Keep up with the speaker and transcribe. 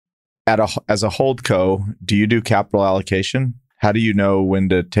as a HoldCo, do you do capital allocation? How do you know when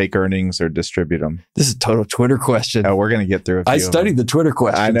to take earnings or distribute them? This is a total Twitter question. Oh, we're going to get through a few. I studied the Twitter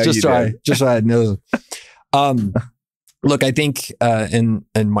question. I know just so I know. Look, I think in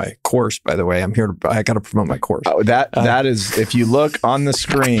my course, by the way, I got to promote my course. Oh, that is, if you look on the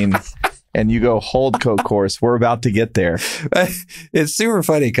screen and you go HoldCo course, we're about to get there. It's super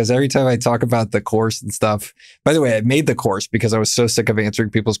funny because every time I talk about the course and stuff, by the way, I made the course because I was so sick of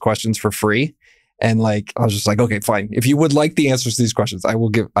answering people's questions for free. And like, I was just like, okay, fine. If you would like the answers to these questions,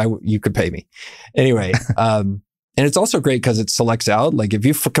 you could pay me. Anyway, and it's also great because it selects out, like if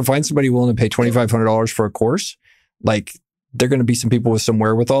you can find somebody willing to pay $2,500 for a course, like they're going to be some people with some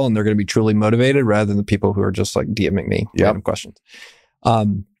wherewithal and they're going to be truly motivated rather than the people who are just like DMing me random questions.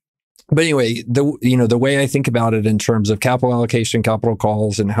 But anyway, the way I think about it in terms of capital allocation, capital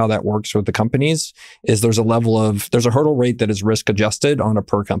calls, and how that works with the companies is there's a hurdle rate that is risk adjusted on a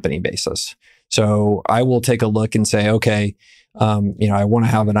per company basis. So I will take a look and say, okay, I want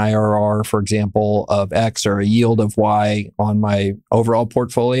to have an IRR, for example, of X or a yield of Y on my overall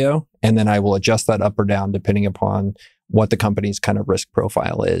portfolio. And then I will adjust that up or down depending upon what the company's kind of risk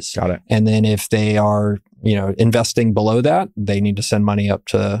profile is. Got it. And then if they are, investing below that, they need to send money up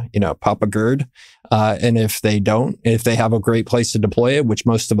to, Papa Gerd. And if they have a great place to deploy it, which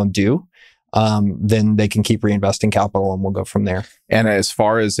most of them do, then they can keep reinvesting capital and we'll go from there. And as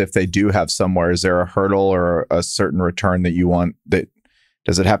far as if they do have somewhere, is there a hurdle or a certain return that you want?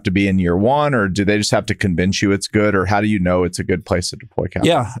 Does it have to be in year one, or do they just have to convince you it's good, or how do you know it's a good place to deploy capital?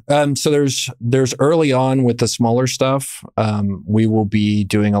 Yeah. So there's early on with the smaller stuff, we will be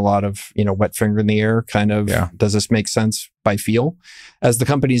doing a lot of, wet finger in the air kind of, does this make sense by feel? As the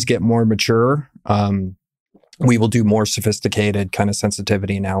companies get more mature, we will do more sophisticated kind of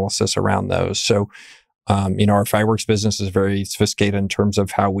sensitivity analysis around those. So, our Fireworks business is very sophisticated in terms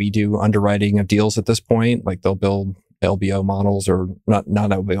of how we do underwriting of deals at this point. Like they'll build LBO models, or not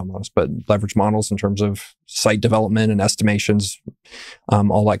LBO models, but leverage models in terms of site development and estimations,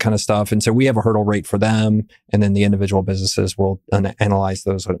 all that kind of stuff. And so we have a hurdle rate for them. And then the individual businesses will analyze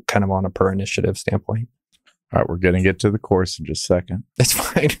those kind of on a per initiative standpoint. All right, we're going to get to the course in just a second. That's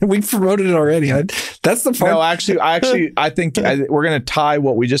fine. We promoted it already. That's the part. No, actually, I think we're going to tie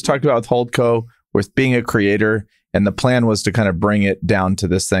what we just talked about with HoldCo with being a creator. And the plan was to kind of bring it down to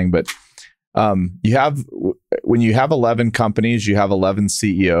this thing. But when you have 11 companies, you have 11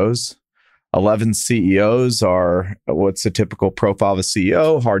 CEOs. 11 CEOs are, what's the typical profile of a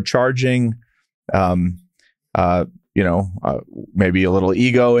CEO? Hard charging, maybe a little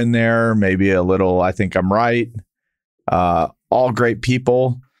ego in there, maybe a little, I think I'm right. All great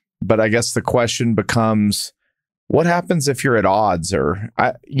people. But I guess the question becomes, what happens if you're at odds?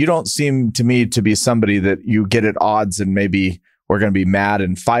 You don't seem to me to be somebody that you get at odds and maybe we're going to be mad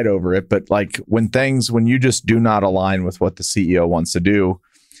and fight over it. But like when you just do not align with what the CEO wants to do,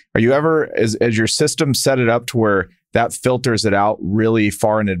 are you ever, as your system set it up to where that filters it out really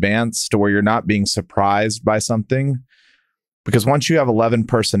far in advance to where you're not being surprised by something? Because once you have 11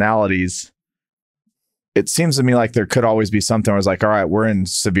 personalities, it seems to me like there could always be something where it's like, all right, we're in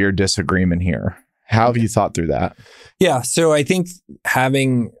severe disagreement here. How have you thought through that? Yeah. So I think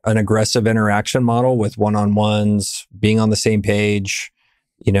having an aggressive interaction model with one-on-ones, being on the same page,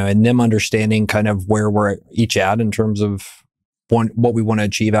 and them understanding kind of where we're each at in terms of what we want to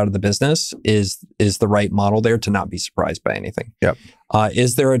achieve out of the business is the right model there to not be surprised by anything. Yep.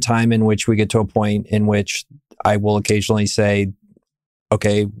 Is there a time in which we get to a point in which I will occasionally say,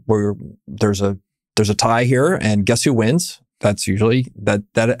 okay, there's a tie here and guess who wins? That's usually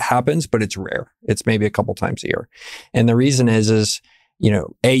that happens, but it's rare. It's maybe a couple times a year. And the reason is,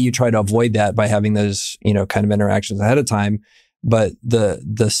 you try to avoid that by having those, kind of interactions ahead of time. But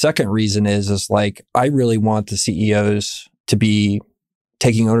the second reason is like, I really want the CEOs to be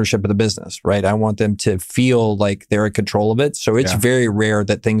taking ownership of the business, right? I want them to feel like they're in control of it. So it's very rare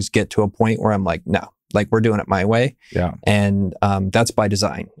that things get to a point where I'm like, no, like we're doing it my way. Yeah. And that's by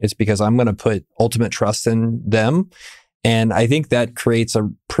design. It's because I'm going to put ultimate trust in them. And I think that creates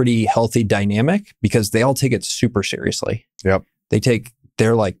a pretty healthy dynamic because they all take it super seriously. Yep.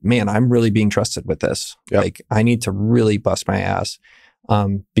 They're like, man, I'm really being trusted with this. Yep. Like I need to really bust my ass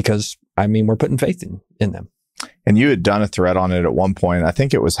because we're putting faith in them. And you had done a thread on it at one point. I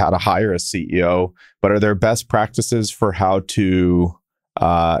think it was how to hire a CEO, but are there best practices for how to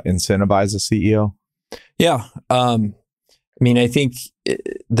incentivize a CEO? Yeah. I think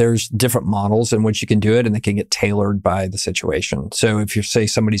there's different models in which you can do it and they can get tailored by the situation. So if you say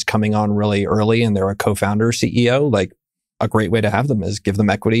somebody's coming on really early and they're a co-founder CEO, like a great way to have them is give them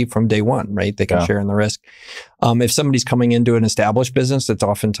equity from day one, right? They can share in the risk. If somebody's coming into an established business, it's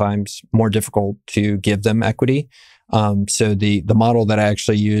oftentimes more difficult to give them equity. So the model that I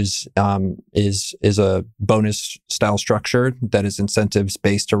actually use is a bonus style structure that is incentives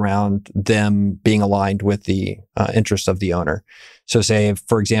based around them being aligned with the interest of the owner. So say,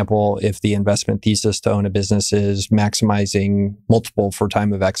 for example, if the investment thesis to own a business is maximizing multiple for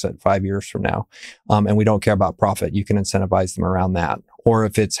time of exit 5 years from now, and we don't care about profit, you can incentivize them around that. Or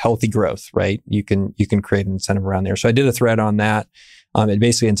if it's healthy growth, right, you can create an incentive around there. So I did a thread on that. It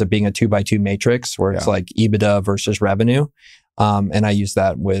basically ends up being a 2x2 matrix where it's like EBITDA versus revenue. And I use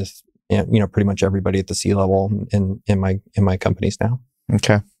that with, pretty much everybody at the C-level in my companies now.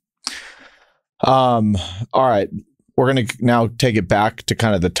 Okay. All right. We're going to now take it back to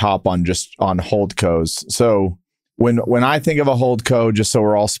kind of the top on HoldCos. So when I think of a HoldCo, just so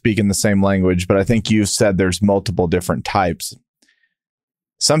we're all speaking the same language, but I think you've said there's multiple different types.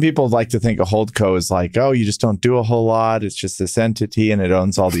 Some people like to think a HoldCo is like, oh, you just don't do a whole lot. It's just this entity and it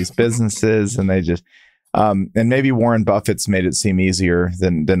owns all these businesses, and they just, and maybe Warren Buffett's made it seem easier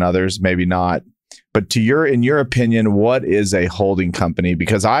than others, maybe not. But in your opinion, what is a holding company?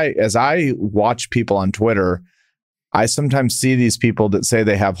 Because as I watch people on Twitter, I sometimes see these people that say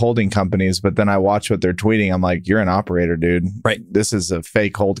they have holding companies, but then I watch what they're tweeting. I'm like, you're an operator, dude. Right. This is a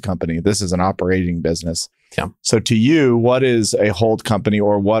fake hold company. This is an operating business. Yeah. So to you, what is a hold company,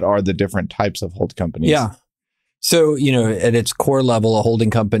 or what are the different types of hold companies? Yeah. So, at its core level, a holding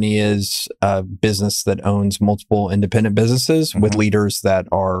company is a business that owns multiple independent businesses with leaders that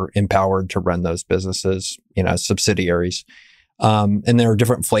are empowered to run those businesses, as subsidiaries. And there are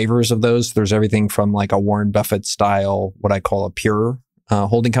different flavors of those. There's everything from like a Warren Buffett style, what I call a pure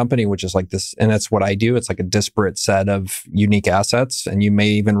holding company, which is like this, and that's what I do. It's like a disparate set of unique assets, and you may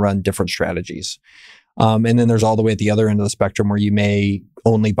even run different strategies. And then there's all the way at the other end of the spectrum where you may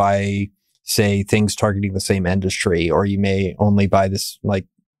only buy, say, things targeting the same industry, or you may only buy this, like,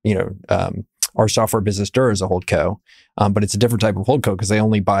 our software business Dur is a HoldCo, but it's a different type of HoldCo because they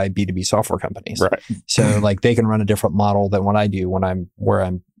only buy B2B software companies. Right. So like they can run a different model than what I do where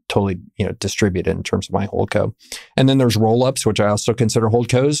I'm totally, distributed in terms of my HoldCo. And then there's roll-ups, which I also consider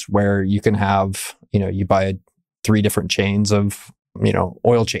HoldCos, where you can have, you buy 3 different chains of,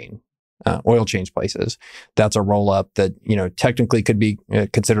 oil change places. That's a roll-up that, technically could be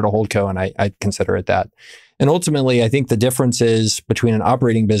considered a HoldCo, and I consider it that. And ultimately, I think the difference is between an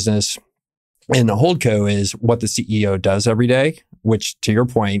operating business and a HoldCo is what the CEO does every day, which, to your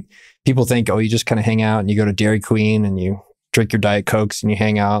point, people think, oh, you just kind of hang out and you go to Dairy Queen and you drink your Diet Cokes and you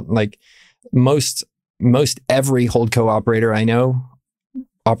hang out. Like most every HoldCo operator I know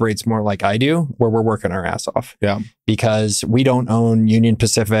operates more like I do, where we're working our ass off. Yeah. Because we don't own Union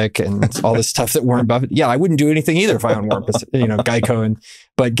Pacific and all this stuff that Warren Buffett. Yeah, I wouldn't do anything either if I owned Warren Pacific, Geico.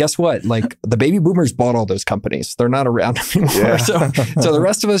 But guess what? Like the baby boomers bought all those companies. They're not around anymore. Yeah. So the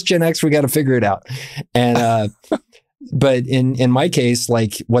rest of us Gen X, we got to figure it out. And but in my case,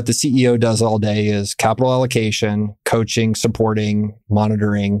 like what the CEO does all day is capital allocation, coaching, supporting,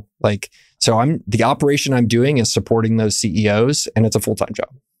 monitoring, so the operation I'm doing is supporting those CEOs, and it's a full-time job.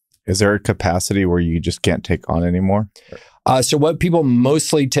 Is there a capacity where you just can't take on anymore? So what people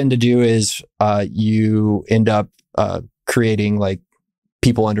mostly tend to do is you end up creating like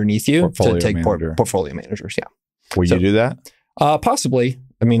people underneath you to take portfolio managers. Yeah. Will you do that? Possibly.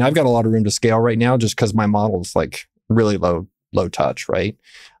 I mean, I've got a lot of room to scale right now just because my model is like really low touch, right?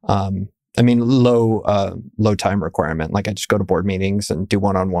 I mean, low time requirement. Like I just go to board meetings and do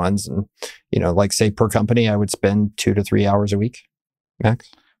one-on-ones, and like say per company, I would spend 2 to 3 hours a week, max.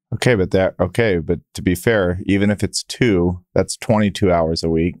 Okay, but to be fair, even if it's 2, that's 22 hours a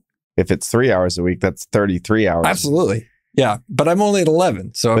week. If it's 3 hours a week, that's 33 hours. Absolutely. Yeah, but I'm only at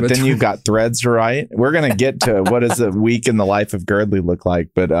 11. So, but then you've got threads to write. We're gonna get to what does a week in the life of Girdley look like,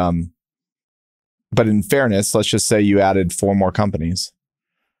 but in fairness, let's just say you added 4 more companies.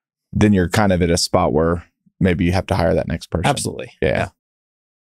 Then you're kind of at a spot where maybe you have to hire that next person. Absolutely. Yeah.